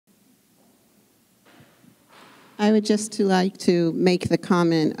I would just like to make the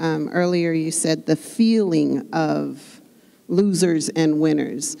comment, earlier you said the feeling of losers and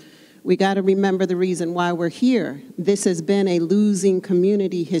winners. We got to remember the reason why we're here. This has been a losing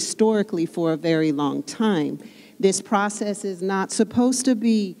community historically for a very long time. This process is not supposed to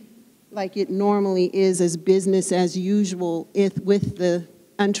be like it normally is as business as usual with the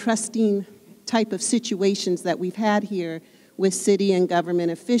untrusting type of situations that we've had here with city and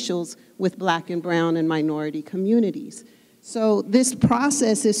government officials with Black and brown and minority communities. So this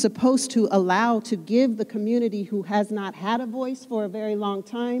process is supposed to allow to give the community who has not had a voice for a very long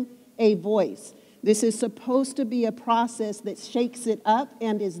time a voice. This is supposed to be a process that shakes it up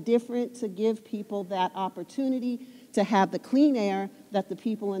and is different to give people that opportunity to have the clean air that the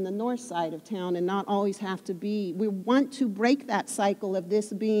people in the north side of town and not always have to be. We want to break that cycle of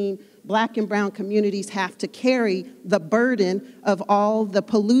this being Black and brown communities have to carry the burden of all the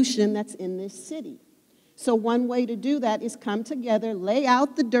pollution that's in this city. So one way to do that is come together, lay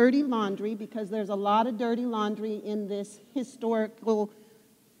out the dirty laundry, because there's a lot of dirty laundry in this historical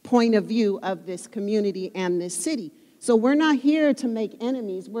point of view of this community and this city. So we're not here to make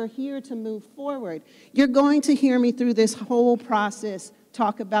enemies, we're here to move forward. You're going to hear me through this whole process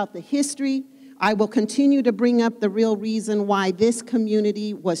talk about the history. I will continue to bring up the real reason why this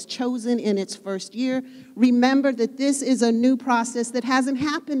community was chosen in its first year. Remember that this is a new process that hasn't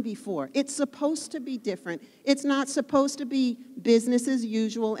happened before. It's supposed to be different. It's not supposed to be business as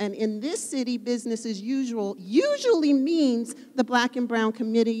usual, and in this city, business as usual usually means the Black and brown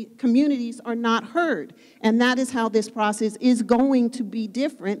communities are not heard, and that is how this process is going to be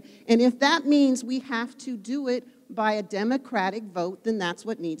different, and if that means we have to do it by a democratic vote, then that's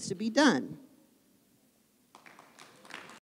what needs to be done.